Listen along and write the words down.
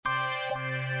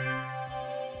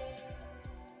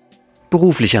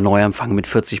Beruflicher Neuanfang mit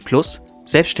 40 plus,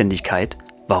 Selbstständigkeit,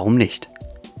 warum nicht?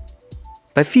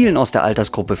 Bei vielen aus der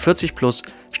Altersgruppe 40 plus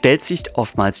stellt sich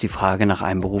oftmals die Frage nach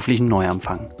einem beruflichen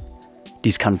Neuanfang.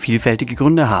 Dies kann vielfältige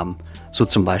Gründe haben, so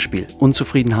zum Beispiel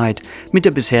Unzufriedenheit mit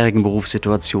der bisherigen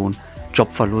Berufssituation,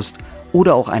 Jobverlust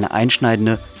oder auch eine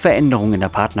einschneidende Veränderung in der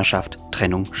Partnerschaft,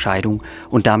 Trennung, Scheidung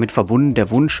und damit verbunden der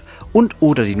Wunsch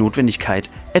und/oder die Notwendigkeit,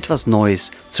 etwas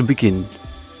Neues zu beginnen.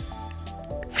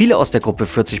 Viele aus der Gruppe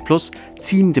 40 plus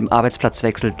ziehen dem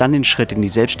Arbeitsplatzwechsel dann den Schritt in die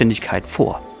Selbstständigkeit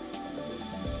vor.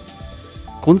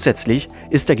 Grundsätzlich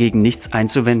ist dagegen nichts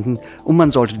einzuwenden und man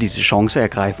sollte diese Chance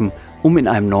ergreifen, um in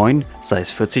einem neuen, sei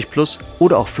es 40 plus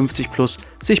oder auch 50 plus,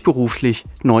 sich beruflich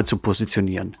neu zu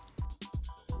positionieren.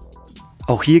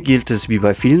 Auch hier gilt es, wie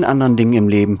bei vielen anderen Dingen im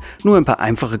Leben, nur ein paar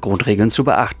einfache Grundregeln zu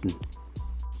beachten.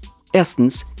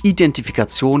 Erstens,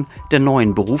 Identifikation der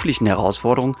neuen beruflichen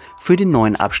Herausforderung für den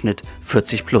neuen Abschnitt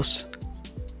 40 plus.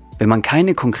 Wenn man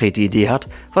keine konkrete Idee hat,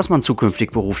 was man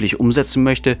zukünftig beruflich umsetzen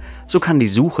möchte, so kann die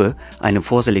Suche eine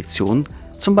Vorselektion,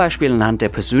 zum Beispiel anhand der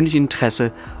persönlichen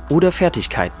Interesse oder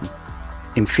Fertigkeiten,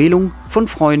 Empfehlungen von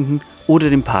Freunden oder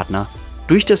dem Partner,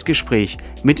 durch das Gespräch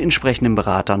mit entsprechenden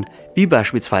Beratern, wie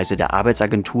beispielsweise der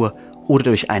Arbeitsagentur oder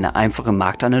durch eine einfache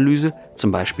Marktanalyse,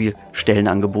 zum Beispiel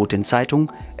Stellenangebote in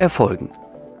Zeitungen, erfolgen.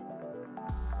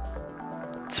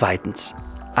 Zweitens,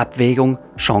 Abwägung,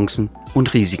 Chancen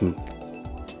und Risiken.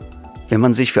 Wenn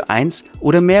man sich für eins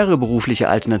oder mehrere berufliche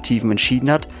Alternativen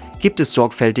entschieden hat, gibt es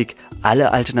sorgfältig,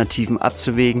 alle Alternativen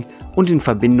abzuwägen und in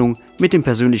Verbindung mit den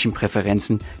persönlichen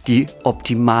Präferenzen die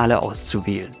optimale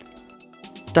auszuwählen.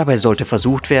 Dabei sollte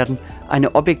versucht werden,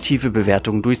 eine objektive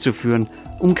Bewertung durchzuführen,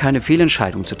 um keine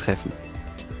Fehlentscheidung zu treffen.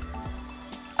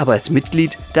 Aber als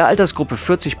Mitglied der Altersgruppe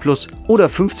 40 plus oder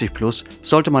 50 plus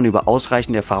sollte man über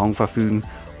ausreichend Erfahrung verfügen,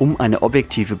 um eine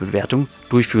objektive Bewertung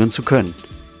durchführen zu können.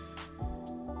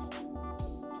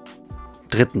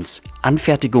 Drittens,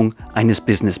 Anfertigung eines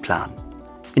Businessplans.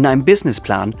 In einem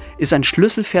Businessplan ist ein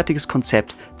schlüsselfertiges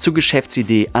Konzept zur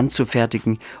Geschäftsidee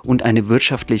anzufertigen und eine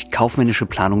wirtschaftlich-kaufmännische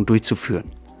Planung durchzuführen.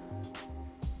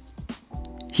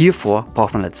 Hiervor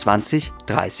braucht man als 20-,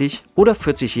 30- oder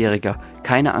 40-Jähriger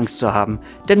keine Angst zu haben,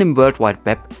 denn im World Wide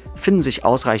Web finden sich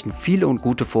ausreichend viele und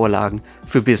gute Vorlagen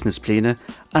für Businesspläne,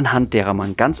 anhand derer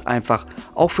man ganz einfach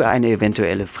auch für eine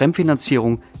eventuelle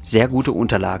Fremdfinanzierung sehr gute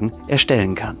Unterlagen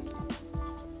erstellen kann.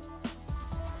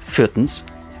 Viertens,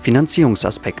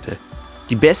 Finanzierungsaspekte.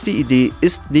 Die beste Idee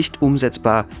ist nicht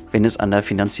umsetzbar, wenn es an der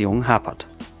Finanzierung hapert.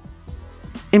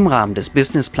 Im Rahmen des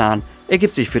Businessplans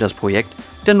ergibt sich für das Projekt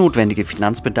der notwendige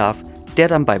Finanzbedarf, der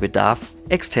dann bei Bedarf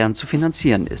extern zu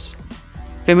finanzieren ist.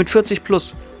 Wer mit 40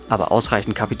 plus aber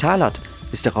ausreichend Kapital hat,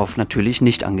 ist darauf natürlich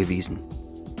nicht angewiesen.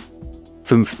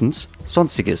 Fünftens,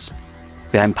 Sonstiges.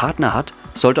 Wer einen Partner hat,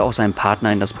 sollte auch seinen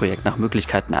Partner in das Projekt nach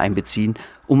Möglichkeiten einbeziehen,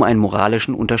 um einen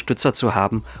moralischen Unterstützer zu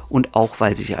haben und auch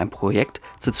weil sich ein Projekt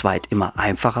zu zweit immer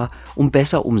einfacher und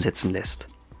besser umsetzen lässt.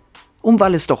 Und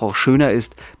weil es doch auch schöner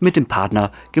ist, mit dem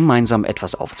Partner gemeinsam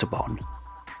etwas aufzubauen.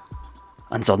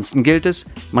 Ansonsten gilt es,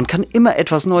 man kann immer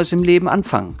etwas Neues im Leben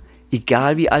anfangen,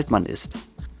 egal wie alt man ist.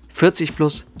 40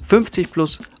 plus, 50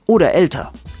 plus oder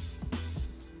älter.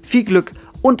 Viel Glück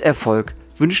und Erfolg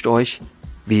wünscht euch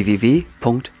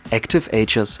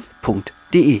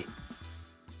www.activeages.de